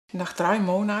Nach 3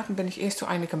 Monaten bin ich erst zu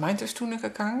einer Gemeindestunde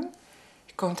gegangen.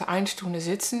 Ich konnte 1 Stunde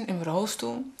sitzen im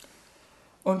Rollstuhl.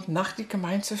 Und nach der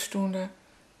Gemeindestunde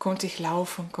konnte ich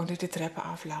laufen, konnte die Treppe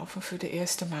auflaufen für das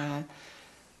erste Mal.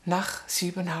 Nach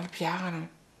 7,5 Jahren.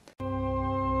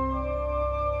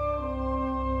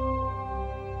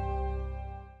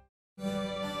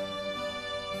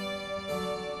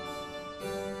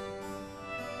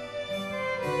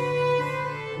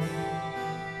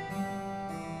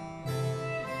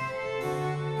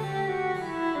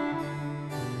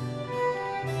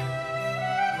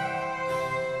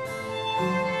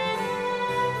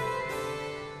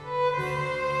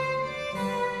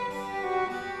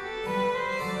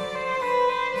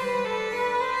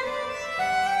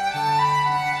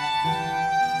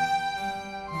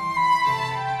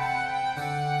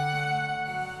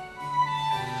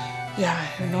 Ja,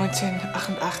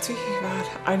 1988, ich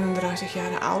war 31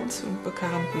 Jahre alt und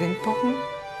bekam Windpocken,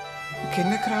 eine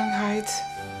Kinderkrankheit,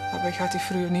 aber ich hatte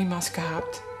früher niemals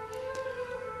gehabt.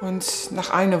 Und nach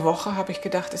einer Woche habe ich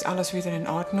gedacht, ist alles wieder in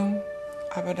Ordnung,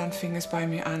 aber dann fing es bei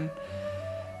mir an.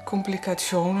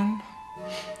 Komplikationen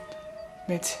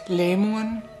mit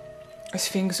Lähmungen. Es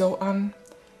fing so an,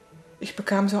 ich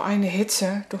bekam so eine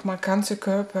Hitze durch meinen ganzen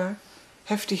Körper,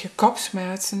 heftige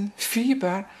Kopfschmerzen,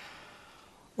 Fieber.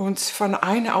 Und von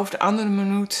einer auf die andere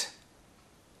Minute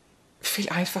fiel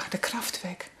einfach die Kraft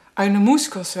weg. Eine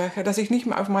Muskelschwäche, dass ich nicht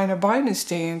mehr auf meine Beine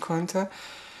stehen konnte.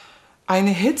 Eine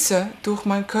Hitze durch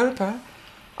meinen Körper,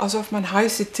 als ob man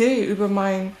heiße Tee über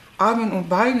meinen Armen und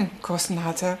Beinen gegossen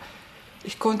hatte.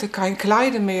 Ich konnte kein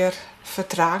Kleider mehr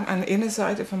vertragen an der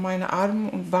Innenseite von meinen Armen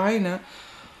und Beinen.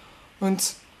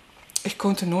 Und ich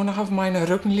konnte nur noch auf meinen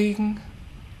Rücken liegen,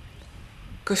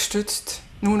 gestützt.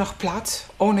 Nur noch Platz,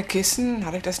 ohne Kissen,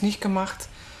 hatte ich das nicht gemacht,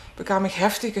 bekam ich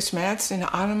heftige Schmerzen in den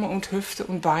Armen und Hüfte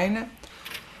und Beine.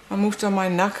 Man musste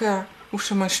meinen Nacken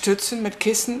stützen mit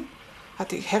Kissen,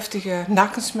 hatte ich heftige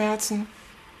Nackenschmerzen.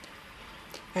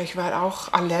 Ich war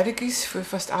auch allergisch für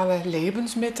fast alle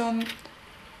Lebensmittel.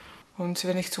 Und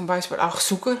wenn ich zum Beispiel auch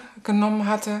Zucker genommen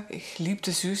hatte, ich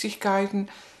liebte Süßigkeiten,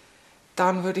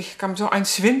 dann kam so eine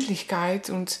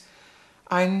Schwindeligkeit und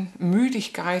eine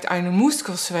Müdigkeit, eine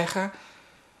Muskelschwäche.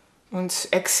 Und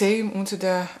Ekzem unter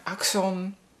der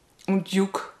Achseln und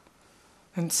Juck.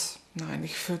 Und nein,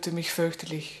 ich fühlte mich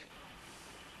fürchterlich.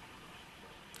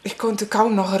 Ich konnte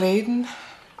kaum noch reden,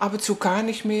 aber zu gar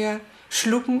nicht mehr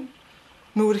schlucken.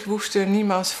 Nur ich wusste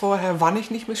niemals vorher, wann ich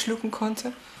nicht mehr schlucken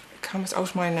konnte. Kam es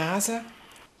aus meiner Nase.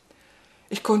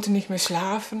 Ich konnte nicht mehr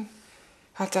schlafen,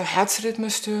 hatte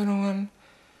Herzrhythmusstörungen,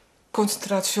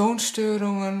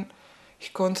 Konzentrationsstörungen.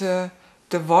 Ich konnte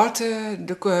die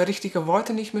richtigen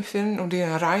Worte nicht mehr finden und die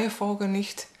Reihenfolge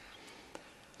nicht.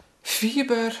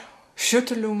 Fieber,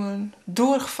 Schüttelungen,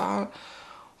 Durchfall.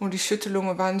 Und die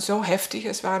Schüttelungen waren so heftig,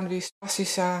 es waren wie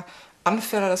spastische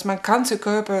Anfälle, dass mein ganzer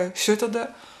Körper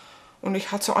schüttelte. Und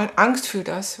ich hatte so eine Angst für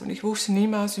das und ich wusste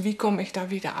niemals, wie komme ich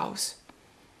da wieder aus.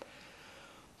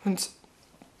 Und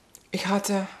ich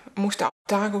musste auch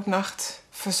Tag und Nacht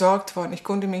versorgt werden. Ich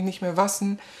konnte mich nicht mehr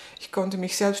waschen, ich konnte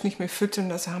mich selbst nicht mehr füttern,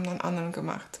 das haben dann andere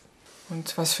gemacht.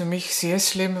 Und was für mich sehr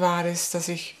schlimm war, ist, dass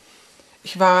ich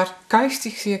war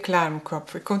geistig sehr klar im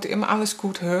Kopf. Ich konnte immer alles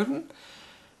gut hören,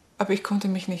 aber ich konnte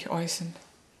mich nicht äußern.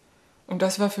 Und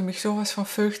das war für mich sowas von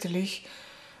fürchterlich,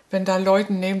 wenn da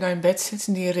Leute neben deinem Bett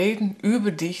sitzen, die reden über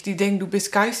dich, die denken, du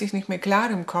bist geistig nicht mehr klar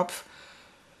im Kopf.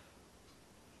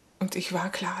 Und ich war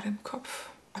klar im Kopf,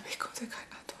 aber ich konnte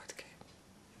keine Antwort geben.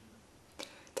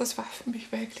 Das war für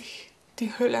mich wirklich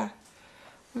die Hölle.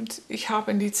 Und ich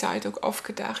habe in die Zeit auch oft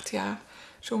gedacht, ja,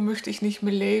 so möchte ich nicht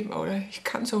mehr leben oder ich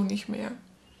kann so nicht mehr.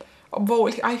 Obwohl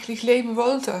ich eigentlich leben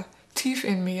wollte, tief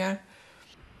in mir.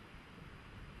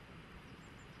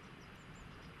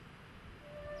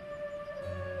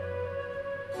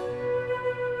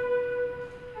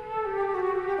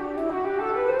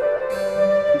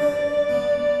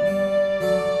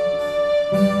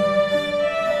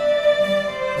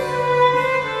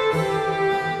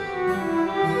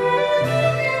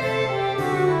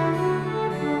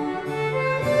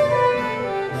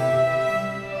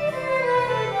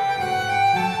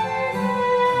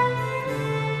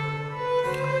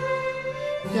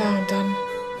 Ja, und dann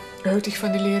hörte ich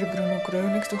von der Lehre Bruno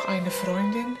Gröning durch eine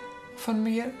Freundin von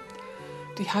mir.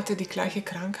 Die hatte die gleiche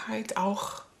Krankheit,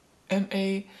 auch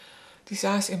ME. Die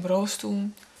saß im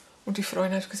Rollstuhl und die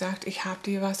Freundin hat gesagt, ich habe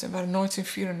dir was, das war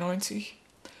 1994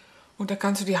 und da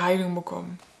kannst du die Heilung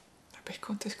bekommen. Aber ich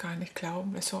konnte es gar nicht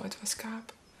glauben, dass es so etwas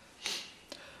gab.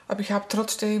 Aber ich habe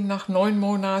trotzdem nach 9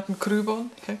 Monaten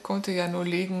grübeln, ich konnte ja nur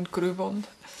liegen und grübeln,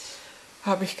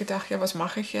 habe ich gedacht, ja, was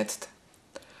mache ich jetzt?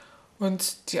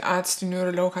 Und die Arzt, die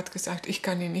Neurolog, hat gesagt, ich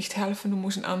kann dir nicht helfen, du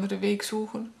musst einen anderen Weg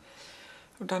suchen.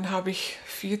 Und dann habe ich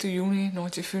 4. Juni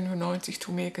 1995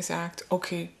 zu mir gesagt,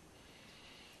 okay,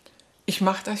 ich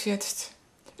mache das jetzt.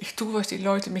 Ich tue, was die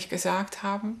Leute mich gesagt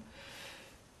haben.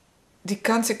 Die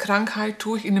ganze Krankheit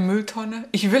tue ich in die Mülltonne.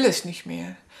 Ich will es nicht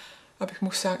mehr. Aber ich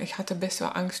muss sagen, ich hatte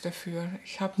besser Angst dafür.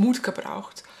 Ich habe Mut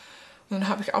gebraucht. Und dann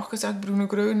habe ich auch gesagt, Bruno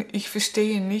Gröning, ich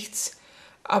verstehe nichts,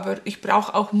 aber ich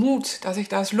brauche auch Mut, dass ich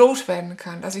das loswerden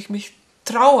kann, dass ich mich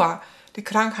traue, die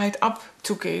Krankheit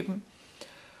abzugeben.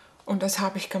 Und das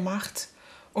habe ich gemacht.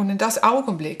 Und in das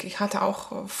Augenblick, ich hatte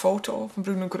auch ein Foto von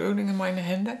Bruno Gröning in meine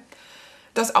Hände,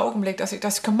 das Augenblick, dass ich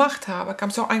das gemacht habe,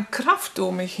 kam so eine Kraft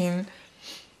durch mich hin.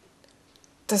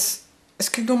 Es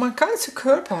ging durch meinen ganzen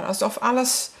Körper, als ob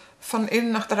alles von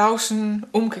innen nach draußen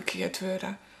umgekehrt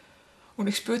würde. Und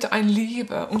ich spürte eine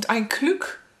Liebe und ein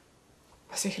Glück,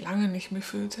 was ich lange nicht mehr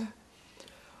fühlte.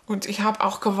 Und ich habe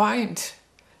auch geweint.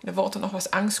 Da wollte noch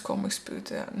was Angst kommen. Ich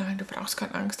spürte, nein, du brauchst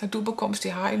keine Angst, du bekommst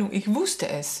die Heilung. Ich wusste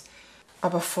es.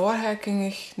 Aber vorher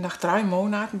nach 3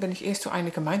 Monaten bin ich erst zu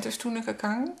einer Gemeintestunde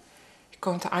gegangen. Ich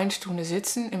konnte 1 Stunde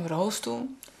sitzen im Rollstuhl.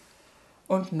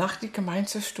 Und nach der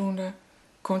Gemeintestunde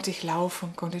konnte ich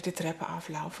laufen, konnte ich die Treppe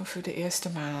auflaufen für das erste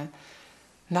Mal.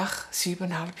 Nach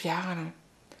 7,5 Jahren.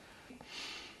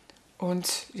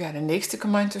 Und ja, die nächste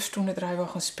Gemeintestunde, 3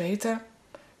 Wochen später,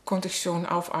 konnte ich schon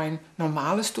auf einen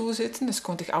normalen Stuhl sitzen. Das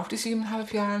konnte ich auch die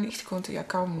 7,5 Jahre nicht. Ich konnte ja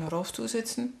kaum in einem Rollstuhl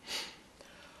sitzen.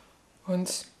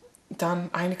 Und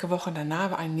dann einige Wochen danach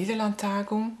war eine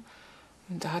Niederlandtagung.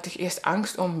 Und da hatte ich erst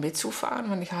Angst, um mitzufahren,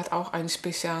 weil ich hatte auch ein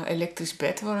speziell elektrisches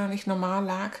Bett, woran ich normal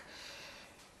lag.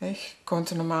 Ich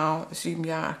konnte normal 7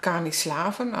 Jahre gar nicht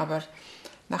schlafen, aber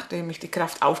nachdem ich die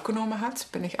Kraft aufgenommen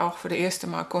hat, bin ich auch für das erste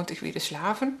Mal konnte ich wieder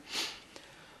schlafen.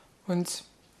 Und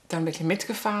dann bin ich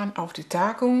mitgefahren auf die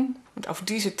Tagung. Und auf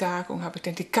diese Tagung habe ich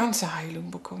dann die ganze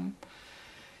Heilung bekommen.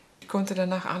 Ich konnte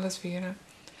danach alles wieder.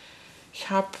 Ich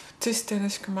habe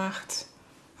Tischtennis gemacht,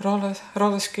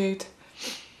 Rollerskate,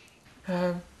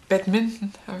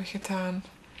 Badminton habe ich getan,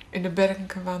 in den Bergen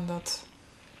gewandert.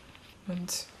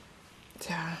 Und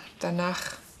ja,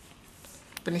 danach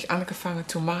bin ich angefangen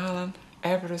zu malen,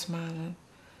 Airbrush malen.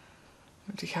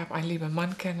 Und ich habe einen lieben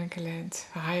Mann kennengelernt,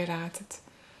 verheiratet.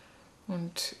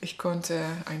 Und ich konnte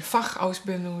eine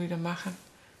Fachausbildung wieder machen,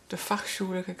 zur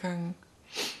Fachschule gegangen.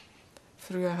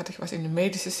 Früher hatte ich was in dem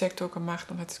medischen Sektor gemacht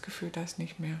und hatte das Gefühl, das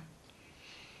nicht mehr.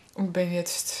 Und bin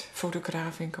jetzt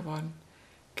Fotografin geworden,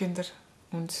 Kinder-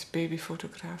 und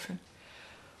Babyfotografin.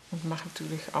 Und mache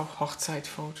natürlich auch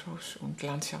Hochzeitfotos und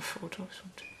Landschaftsfotos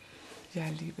und ja,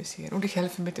 liebe sehr. Und ich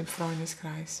helfe mit dem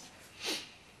Freundeskreis,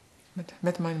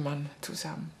 mit meinem Mann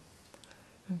zusammen.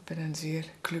 Und bin ein sehr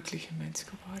glücklicher Mensch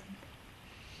geworden.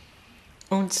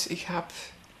 Und ich habe,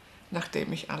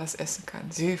 nachdem ich alles essen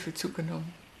kann, sehr viel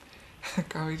zugenommen. Ich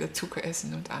kann wieder Zucker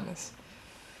essen und alles.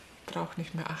 Brauche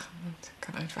nicht mehr achten und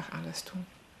kann einfach alles tun.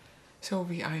 So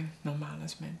wie ein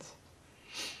normales Mensch.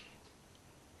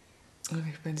 Und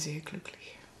ich bin sehr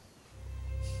glücklich.